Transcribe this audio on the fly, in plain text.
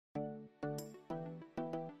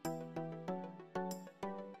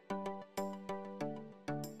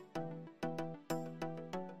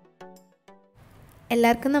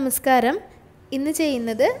എല്ലാവർക്കും നമസ്കാരം. ഇന്ന്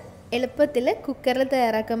ചെയ്യുന്നത് എളുപ്പത്തിൽ കുക്കറിൽ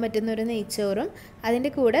തയ്യാറാക്കാൻ പറ്റുന്ന ഒരു നെയ്ച്ചോറും അതിൻ്റെ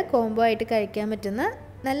കൂടെ കോംബോ ആയിട്ട് കഴിക്കാൻ പറ്റുന്ന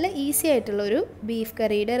നല്ല ഈസി ആയിട്ടുള്ളൊരു ബീഫ്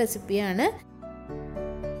കറിയുടെ റെസിപ്പിയാണ്.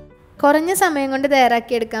 കുറഞ്ഞ സമയം കൊണ്ട്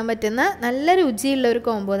തയ്യാറാക്കിയെടുക്കാൻ പറ്റുന്ന നല്ല രുചിയുള്ള ഒരു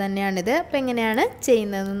കോംബോ തന്നെയാണിത്. അപ്പോൾ എങ്ങനെയാണ്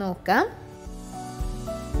ചെയ്യുന്നതെന്ന് നോക്കാം.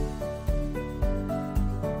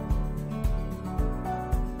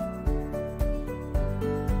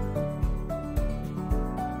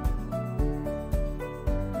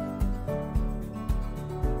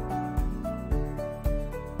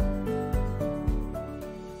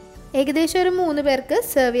 ഏകദേശം ഒരു 3 പേർക്ക്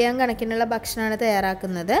സെർവ് ചെയ്യാൻ കണക്കിനുള്ള ഭക്ഷണമാണ്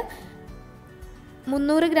തയ്യാറാക്കുന്നത്.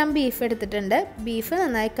 300 ഗ്രാം ബീഫ് എടുത്തിട്ടുണ്ട്. ബീഫ്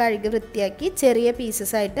നന്നായി കഴുകി വൃത്തിയാക്കി ചെറിയ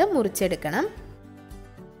പീസസ് ആയിട്ട് മുറിച്ചെടുക്കണം.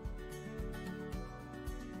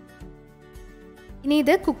 ഇനി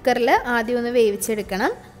ഇത് കുക്കറിൽ ആദ്യം ഒന്ന്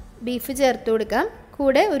വേവിച്ചെടുക്കണം. ബീഫ് ചേർത്ത് കൊടുക്കാം.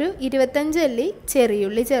 കൂടെ ഒരു 25 അല്ലി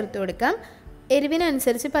ചെറിയുള്ളി ചേർത്ത് കൊടുക്കാം.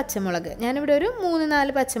 എരിവിനനുസരിച്ച് പച്ചമുളക്, ഞാനിവിടെ ഒരു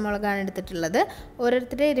 3-4 പച്ചമുളകാണ് എടുത്തിട്ടുള്ളത്.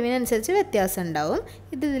 ഓരോരുത്തരുടെ എരിവിനനുസരിച്ച് വ്യത്യാസം ഉണ്ടാവും.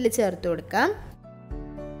 ഇതിൽ ചേർത്ത് കൊടുക്കാം.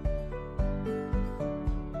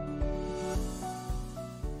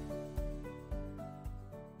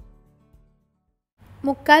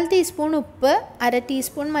 മുക്കാൽ ടീസ്പൂൺ ഉപ്പ്, 1/2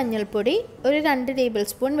 ടീസ്പൂൺ മഞ്ഞൾപ്പൊടി, ഒരു 2 ടേബിൾ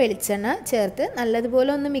സ്പൂൺ വെളിച്ചെണ്ണ ചേർത്ത്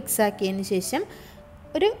നല്ലതുപോലെ ഒന്ന് മിക്സ് ആക്കിയതിന് ശേഷം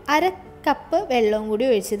ഒരു 1/2 കപ്പ് വെള്ളവും കൂടി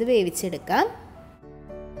ഒഴിച്ചത് വേവിച്ചെടുക്കാം.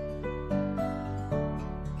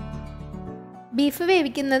 ബീഫ്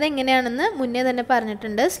വേവിക്കുന്നത് എങ്ങനെയാണെന്ന് മുന്നേ തന്നെ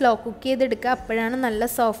പറഞ്ഞിട്ടുണ്ട്. സ്ലോ കുക്ക് ചെയ്തെടുക്കുക, അപ്പോഴാണ് നല്ല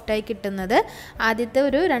സോഫ്റ്റായി കിട്ടുന്നത്. ആദ്യത്തെ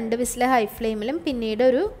ഒരു 2 വിസിൽ ഹൈ ഫ്ലെയിമിലും പിന്നീട്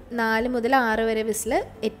ഒരു 4 മുതൽ 6 വരെ വിസിൽ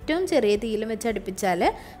ഏറ്റവും ചെറിയ തീയിലും വെച്ച് അടുപ്പിച്ചാൽ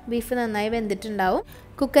ബീഫ് നന്നായി വെന്തിട്ടുണ്ടാവും.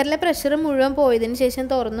 കുക്കറിലെ പ്രഷർ മുഴുവൻ പോയതിന് ശേഷം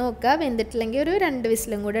തുറന്നു നോക്കുക. വെന്തിട്ടില്ലെങ്കിൽ ഒരു 2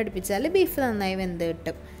 വിസിലും കൂടി അടുപ്പിച്ചാൽ ബീഫ് നന്നായി വെന്ത്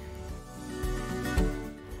കിട്ടും.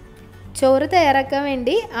 ചോറ് തയ്യാറാക്കാൻ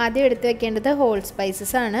വേണ്ടി ആദ്യം എടുത്തു വെക്കേണ്ടത് ഹോൾ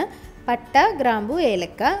സ്പൈസസ് ആണ്. പട്ട, ഗ്രാമ്പു,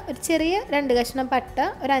 ഏലക്ക, ഒരു ചെറിയ 2 കഷ്ണം പട്ട,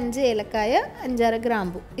 ഒരു 5 ഏലക്കായ, 5-6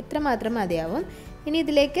 ഗ്രാമ്പു, ഇത്ര മാത്രം മതിയാവും. ഇനി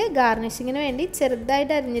ഇതിലേക്ക് ഗാർണിഷിങ്ങിന് വേണ്ടി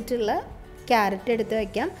ചെറുതായിട്ട് അരിഞ്ഞിട്ടുള്ള ക്യാരറ്റ് എടുത്ത്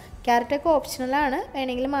വയ്ക്കാം. ക്യാരറ്റൊക്കെ ഓപ്ഷണലാണ്,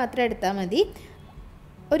 വേണമെങ്കിൽ മാത്രം എടുത്താൽ മതി.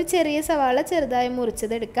 ഒരു ചെറിയ സവാള ചെറുതായി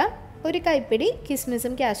മുറിച്ചതെടുക്കാം. ഒരു കൈപ്പിടി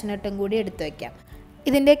കിസ്മിസും കാഷ്നട്ടും കൂടി എടുത്ത് വയ്ക്കാം.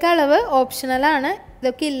 ഇതിൻ്റെയൊക്കെ അളവ് ഓപ്ഷണലാണ്.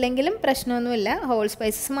 ഇതൊക്കെ ഇല്ലെങ്കിലും പ്രശ്നമൊന്നുമില്ല. ഹോൾ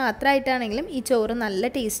സ്പൈസസ് മാത്രമായിട്ടാണെങ്കിലും ഈ ചോറ് നല്ല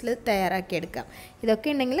ടേസ്റ്റിൽ തയ്യാറാക്കിയെടുക്കാം. ഇതൊക്കെ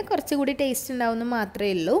ഉണ്ടെങ്കിൽ കുറച്ചുകൂടി ടേസ്റ്റ് ഉണ്ടാവുമെന്ന് മാത്രമേ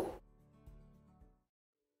ഉള്ളൂ.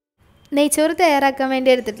 നെയ്ച്ചോറ് തയ്യാറാക്കാൻ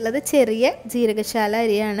വേണ്ടി എടുത്തിട്ടുള്ളത് ചെറിയ ജീരകശാല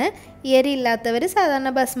അരിയാണ്. ഈ അരി ഇല്ലാത്തവർ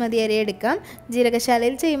സാധാരണ ബസ്മതി അരി എടുക്കാം.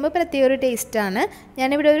 ജീരകശാലയിൽ ചെയ്യുമ്പോൾ പ്രത്യേക ഒരു ടേസ്റ്റാണ്.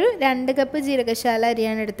 ഞാനിവിടെ ഒരു 2 കപ്പ് ജീരകശാല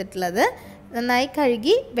അരിയാണ് എടുത്തിട്ടുള്ളത്. നന്നായി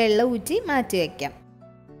കഴുകി വെള്ളം ഊറ്റി മാറ്റി വയ്ക്കാം.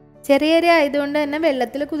 ചെറിയ അരി ആയതുകൊണ്ട് തന്നെ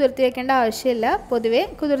വെള്ളത്തിൽ കുതിർത്തി വെക്കേണ്ട ആവശ്യമില്ല. പൊതുവെ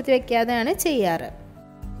കുതിർത്തി വെക്കാതെയാണ് ചെയ്യാറ്.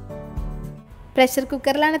 പ്രഷർ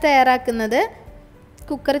കുക്കറിലാണ് തയ്യാറാക്കുന്നത്.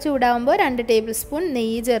 കുക്കർ ചൂടാവുമ്പോൾ 2 ടേബിൾ സ്പൂൺ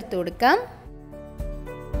നെയ്യ് ചേർത്ത് കൊടുക്കാം.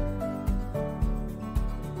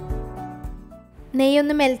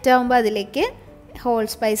 നെയ്യൊന്ന് മെൽറ്റ് ആകുമ്പോൾ അതിലേക്ക് ഹോൾ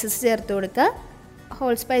സ്പൈസസ് ചേർത്ത് കൊടുക്കുക.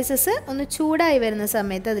 ഹോൾ സ്പൈസസ് ഒന്ന് ചൂടായി വരുന്ന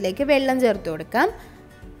സമയത്ത് അതിലേക്ക് വെള്ളം ചേർത്ത് കൊടുക്കാം.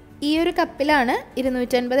 ഈ ഒരു കപ്പിലാണ്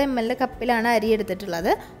 250 ml കപ്പിലാണ് അരി എടുത്തിട്ടുള്ളത്.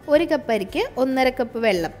 1 കപ്പ് അരിക്ക് 1.5 കപ്പ്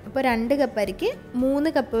വെള്ളം, അപ്പോൾ 2 കപ്പ് അരിക്ക്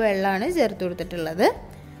 3 കപ്പ് വെള്ളമാണ് ചേർത്ത് കൊടുത്തിട്ടുള്ളത്.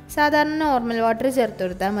 സാധാരണ നോർമൽ വാട്ടർ ചേർത്ത്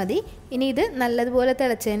കൊടുത്താൽ മതി. ഇനി ഇത് നല്ലതുപോലെ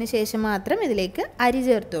തിളച്ചതിന് ശേഷം മാത്രം ഇതിലേക്ക് അരി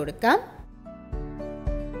ചേർത്ത് കൊടുക്കാം.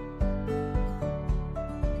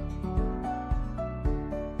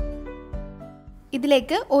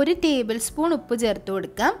 ഇതിലേക്ക് 1 ടേബിൾ സ്പൂൺ ഉപ്പ് ചേർത്ത്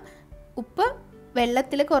കൊടുക്കാം. ഉപ്പ്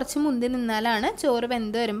വെള്ളത്തിൽ കുറച്ച് മുന്തി നിന്നാലാണ് ചോറ്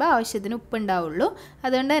വെന്ത് വരുമ്പോൾ ആവശ്യത്തിന് ഉപ്പ് ഉണ്ടാവുള്ളൂ.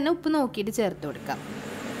 അതുകൊണ്ട് തന്നെ ഉപ്പ് നോക്കിയിട്ട് ചേർത്ത് കൊടുക്കാം.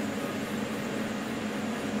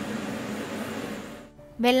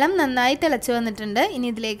 വെള്ളം നന്നായി തിളച്ച് വന്നിട്ടുണ്ട്. ഇനി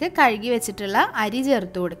ഇതിലേക്ക് കഴുകി വെച്ചിട്ടുള്ള അരി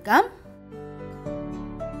ചേർത്ത് കൊടുക്കാം.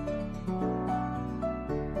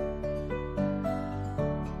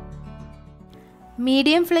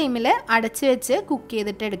 മീഡിയം ഫ്ലെയിമിൽ അടച്ച് വെച്ച് കുക്ക്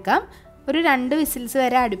ചെയ്തിട്ട് എടുക്കാം. ഒരു 2 വിസിൽസ്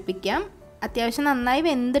വരെ അടുപ്പിക്കാം. അത്യാവശ്യം നന്നായി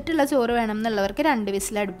വെന്തിട്ടുള്ള ചോറ് വേണം എന്നുള്ളവർക്ക് 2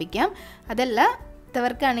 വിസിൽ അടുപ്പിക്കാം.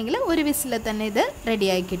 അതല്ലാത്തവർക്കാണെങ്കിൽ 1 വിസിൽ തന്നെ ഇത്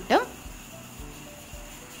റെഡിയായി കിട്ടും.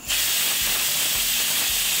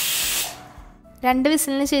 2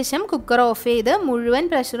 വിസിലിന് ശേഷം കുക്കർ ഓഫ് ചെയ്ത് മുഴുവൻ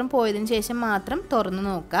പ്രഷറും പോയതിന് ശേഷം മാത്രം തുറന്നു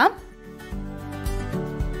നോക്കാം.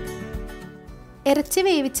 ഇറച്ചി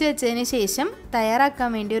വേവിച്ച് വെച്ചതിന് ശേഷം തയ്യാറാക്കാൻ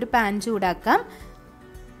വേണ്ടി ഒരു പാൻ ചൂടാക്കാം.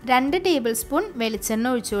 2 ടേബിൾ സ്പൂൺ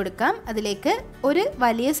വെളിച്ചെണ്ണ ഒഴിച്ചു കൊടുക്കാം. അതിലേക്ക് ഒരു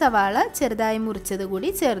വലിയ സവാള ചെറുതായി മുറിച്ചത് കൂടി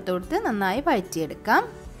ചേർത്ത് കൊടുത്ത് നന്നായി വഴറ്റിയെടുക്കാം.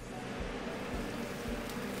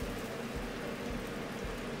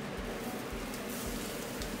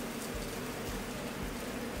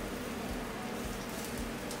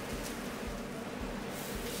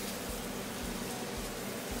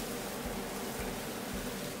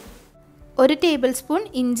 1 ടേബിൾ സ്പൂൺ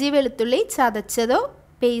ഇഞ്ചി വെളുത്തുള്ളി ചതച്ചതോ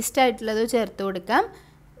പേസ്റ്റ് ആയിട്ടുള്ളതോ ചേർത്ത് കൊടുക്കാം.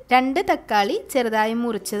 2 തക്കാളി ചെറുതായി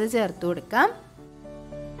മുറിച്ചത് ചേർത്ത് കൊടുക്കാം.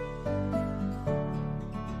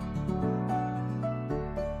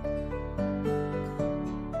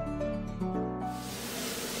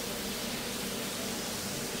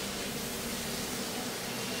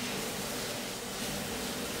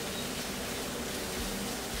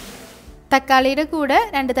 തക്കാളിയുടെ കൂടെ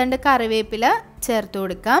 2 തണ്ട് കറിവേപ്പില ചേർത്ത്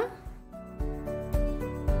കൊടുക്കാം.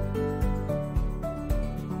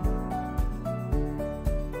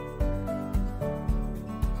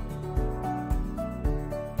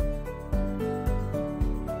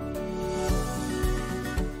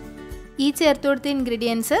 ഈ ചേർത്ത് കൊടുത്ത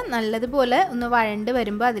ഇൻഗ്രീഡിയൻസ് നല്ലതുപോലെ ഒന്ന് വഴണ്ട്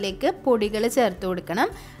വരുമ്പോൾ അതിലേക്ക് പൊടികൾ ചേർത്ത് കൊടുക്കണം.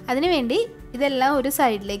 അതിനുവേണ്ടി ഇതെല്ലാം ഒരു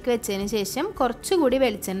സൈഡിലേക്ക് വെച്ചതിന് ശേഷം കുറച്ചുകൂടി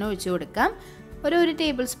വെളിച്ചെണ്ണ ഒഴിച്ചു കൊടുക്കാം. ഒരു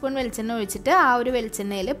ടേബിൾ സ്പൂൺ വെളിച്ചെണ്ണ ഒഴിച്ചിട്ട് ആ ഒരു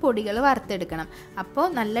വെളിച്ചെണ്ണയിൽ പൊടികൾ വറുത്തെടുക്കണം. അപ്പോൾ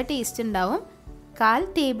നല്ല ടേസ്റ്റ് ഉണ്ടാവും. 1/4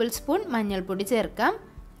 ടേബിൾ സ്പൂൺ മഞ്ഞൾപ്പൊടി ചേർക്കാം.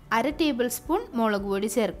 1/2 ടേബിൾ സ്പൂൺ മുളക്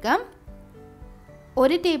പൊടി ചേർക്കാം.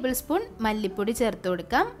 1 ടേബിൾ സ്പൂൺ മല്ലിപ്പൊടി ചേർത്ത്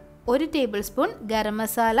കൊടുക്കാം. 1 ടേബിൾ സ്പൂൺ ഗരം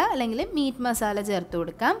മസാല അല്ലെങ്കിൽ മീറ്റ് മസാല ചേർത്ത്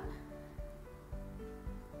കൊടുക്കാം.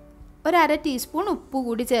 1/2 ടീസ്പൂൺ ഉപ്പ്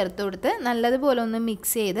കൂടി ചേർത്ത് കൊടുത്ത് നല്ലതുപോലെ ഒന്ന്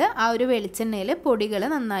മിക്സ് ചെയ്ത് ആ ഒരു വെളിച്ചെണ്ണയിൽ പൊടികൾ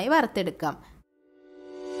നന്നായി വറുത്തെടുക്കാം.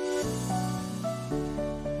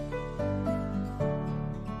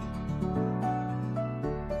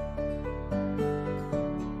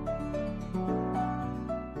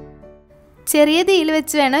 ചെറിയ തീയിൽ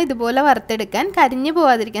വെച്ച് വേണം ഇതുപോലെ വറുത്തെടുക്കാൻ. കരിഞ്ഞു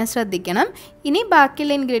പോവാതിരിക്കാൻ ശ്രദ്ധിക്കണം. ഇനി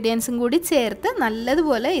ബാക്കിയുള്ള ഇൻഗ്രീഡിയൻസും കൂടി ചേർത്ത്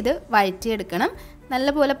നല്ലതുപോലെ ഇത് വഴറ്റിയെടുക്കണം.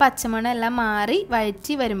 നല്ലപോലെ പച്ചമണം എല്ലാം മാറി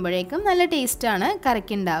വഴറ്റി വരുമ്പോഴേക്കും നല്ല ടേസ്റ്റാണ്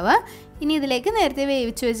കറിക്കുണ്ടാവുക. ഇനി ഇതിലേക്ക് നേരത്തെ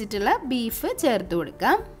വേവിച്ച് വെച്ചിട്ടുള്ള ബീഫ് ചേർത്ത്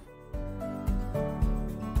കൊടുക്കാം.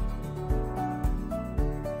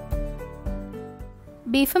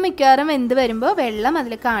 ബീഫ് മിക്കവാറും വെന്ത് വരുമ്പോൾ വെള്ളം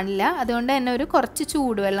അതിൽ കാണില്ല. അതുകൊണ്ട് തന്നെ ഒരു കുറച്ച്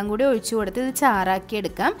ചൂടുവെള്ളം കൂടി ഒഴിച്ചു കൊടുത്ത് ഇത് ചാറാക്കി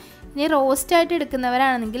എടുക്കാം. ഇനി റോസ്റ്റായിട്ട്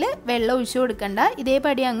എടുക്കുന്നവരാണെങ്കിൽ വെള്ളം ഒഴിച്ചു കൊടുക്കണ്ട,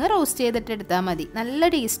 ഇതേപടി അങ്ങ് റോസ്റ്റ് ചെയ്തിട്ട് എടുത്താൽ മതി. നല്ല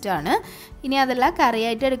ടേസ്റ്റാണ്. ഇനി അതല്ല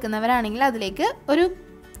കറിയായിട്ട് എടുക്കുന്നവരാണെങ്കിൽ അതിലേക്ക് ഒരു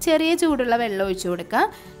ചെറിയ ചൂടുള്ള വെള്ളം ഒഴിച്ചു കൊടുക്കാം.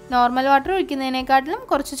 നോർമൽ വാട്ടർ ഒഴിക്കുന്നതിനേക്കാട്ടിലും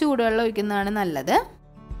കുറച്ച് ചൂടുവെള്ളം ഒഴിക്കുന്നതാണ് നല്ലത്.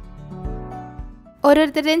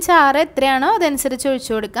 ഓരോരുത്തരുടെയും ചാറ് എത്രയാണോ അതനുസരിച്ച്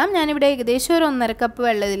ഒഴിച്ചു കൊടുക്കാം. ഞാനിവിടെ ഏകദേശം ഒരു 1.5 കപ്പ്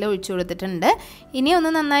വെള്ളം ഇതിൽ ഒഴിച്ചു കൊടുത്തിട്ടുണ്ട്. ഇനി ഒന്ന്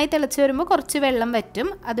നന്നായി തിളച്ച് വരുമ്പോൾ കുറച്ച് വെള്ളം വറ്റും.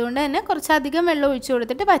 അതുകൊണ്ട് തന്നെ കുറച്ചധികം വെള്ളം ഒഴിച്ചു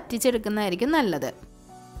കൊടുത്തിട്ട് വറ്റിച്ചെടുക്കുന്നതായിരിക്കും നല്ലത്.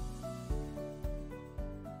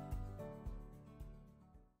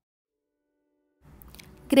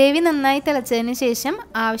 ഗ്രേവി നന്നായി തിളച്ചതിന് ശേഷം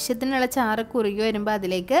ആവശ്യത്തിനുള്ള ചാറ് കുറുകി വരുമ്പോൾ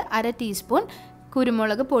അതിലേക്ക് 1/2 ടീസ്പൂൺ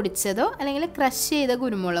കുരുമുളക് പൊടിച്ചതോ അല്ലെങ്കിൽ ക്രഷ് ചെയ്ത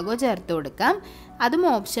കുരുമുളകോ ചേർത്ത് കൊടുക്കാം. അതും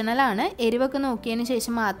ഓപ്ഷണലാണ്. എരിവൊക്കെ നോക്കിയതിന്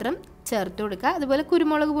ശേഷം മാത്രം ചേർത്ത് കൊടുക്കുക. അതുപോലെ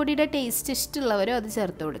കുരുമുളക് പൊടിയുടെ ടേസ്റ്റ് ഇഷ്ടമുള്ളവരോ അത്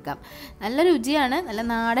ചേർത്ത് കൊടുക്കാം. നല്ല രുചിയാണ്, നല്ല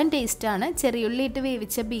നാടൻ ടേസ്റ്റാണ്. ചെറിയുള്ളി ഇട്ട്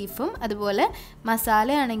വേവിച്ച ബീഫും അതുപോലെ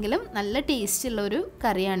മസാലയാണെങ്കിലും നല്ല ടേസ്റ്റുള്ളൊരു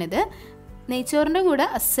കറിയാണിത്. നെയ്ച്ചോറിൻ്റെ കൂടെ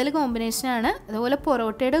അസൽ കോമ്പിനേഷനാണ്. അതുപോലെ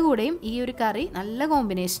പൊറോട്ടയുടെ കൂടെയും ഈ ഒരു കറി നല്ല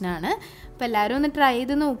കോമ്പിനേഷനാണ്. അപ്പോൾ എല്ലാവരും ഒന്ന് ട്രൈ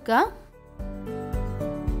ചെയ്ത് നോക്കുക.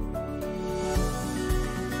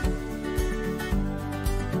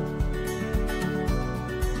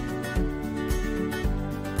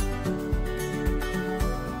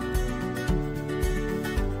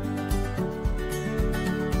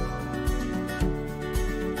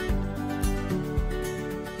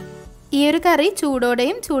 ഈ ഒരു കറി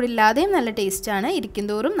ചൂടോടെയും ചൂടില്ലാതെയും നല്ല ടേസ്റ്റാണ്. ഇരിക്കും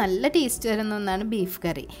തോറും നല്ല ടേസ്റ്റ് വരുന്ന ഒന്നാണ് ബീഫ്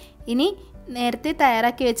കറി. ഇനി നേരത്തെ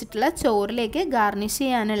തയ്യാറാക്കി വെച്ചിട്ടുള്ള ചോറിലേക്ക് ഗാർണിഷ്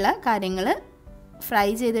ചെയ്യാനുള്ള കാര്യങ്ങൾ ഫ്രൈ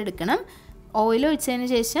ചെയ്തെടുക്കണം. ഓയിൽ ഒഴിച്ചതിന്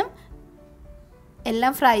ശേഷം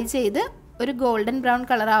എല്ലാം ഫ്രൈ ചെയ്ത് ഒരു ഗോൾഡൻ ബ്രൗൺ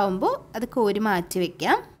കളർ ആവുമ്പോൾ അത് കോരി മാറ്റി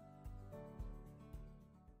വയ്ക്കാം.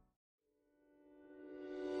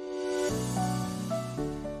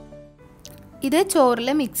 ഇത് ചോറിൽ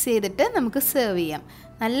മിക്സ് ചെയ്തിട്ട് നമുക്ക് സെർവ് ചെയ്യാം.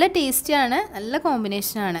 നല്ല ടേസ്റ്റിയാണ്, നല്ല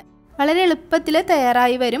കോമ്പിനേഷനാണ്. വളരെ എളുപ്പത്തിൽ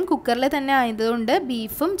തയ്യാറായി വരും. കുക്കറിൽ തന്നെ ആയതുകൊണ്ട്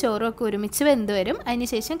ബീഫും ചോറും ഒക്കെ ഒരുമിച്ച് വെന്ത് വരും.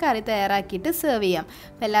 അതിനുശേഷം കറി തയ്യാറാക്കിയിട്ട് സെർവ് ചെയ്യാം.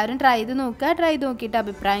 അപ്പോൾ എല്ലാവരും ട്രൈ ചെയ്ത് നോക്കുക. ട്രൈ ചെയ്ത് നോക്കിയിട്ട്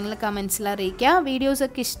അഭിപ്രായങ്ങൾ കമൻസിൽ അറിയിക്കുക.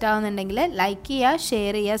 വീഡിയോസൊക്കെ ഇഷ്ടമാവുന്നുണ്ടെങ്കിൽ ലൈക്ക് ചെയ്യുക,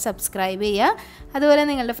 ഷെയർ ചെയ്യുക, സബ്സ്ക്രൈബ് ചെയ്യുക. അതുപോലെ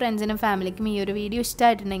നിങ്ങളുടെ ഫ്രണ്ട്സിനും ഫാമിലിക്കും ഈ ഒരു വീഡിയോ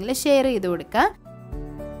ഇഷ്ടമായിട്ടുണ്ടെങ്കിൽ ഷെയർ ചെയ്ത് കൊടുക്കുക.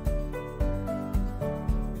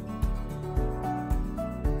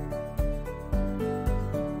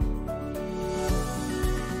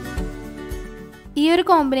 ഈ ഒരു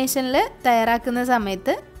കോമ്പിനേഷനിൽ തയ്യാറാക്കുന്ന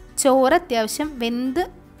സമയത്ത് ചോറ് അത്യാവശ്യം വെന്ത്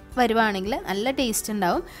വരുവാണെങ്കിൽ നല്ല ടേസ്റ്റ്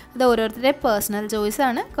ഉണ്ടാവും. അത് ഓരോരുത്തരുടെ പേഴ്സണൽ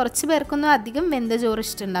ചോയ്സാണ്. കുറച്ച് പേർക്കൊന്നും അധികം വെന്ത ചോറ്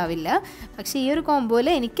ഇഷ്ടമുണ്ടാവില്ല. പക്ഷേ ഈ ഒരു കോംബോയിൽ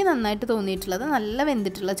എനിക്ക് നന്നായിട്ട് തോന്നിയിട്ടുള്ളത് നല്ല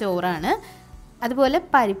വെന്തിട്ടുള്ള ചോറാണ്. അതുപോലെ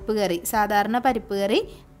പരിപ്പ് കറി, സാധാരണ പരിപ്പ് കറി,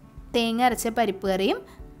 തേങ്ങ അരച്ച പരിപ്പ് കറിയും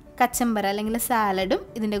കച്ചമ്പർ അല്ലെങ്കിൽ സാലഡും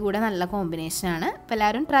ഇതിൻ്റെ കൂടെ നല്ല കോമ്പിനേഷനാണ്. അപ്പോൾ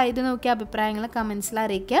എല്ലാവരും ട്രൈ ചെയ്ത് നോക്കിയ അഭിപ്രായങ്ങൾ കമൻസിൽ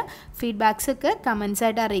അറിയിക്കുക. ഫീഡ്ബാക്സൊക്കെ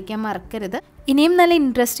കമൻസായിട്ട് അറിയിക്കാൻ മറക്കരുത്. ഇനിയും നല്ല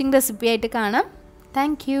ഇൻട്രസ്റ്റിംഗ് റെസിപ്പി ആയിട്ട് കാണാം.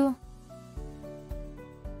 താങ്ക്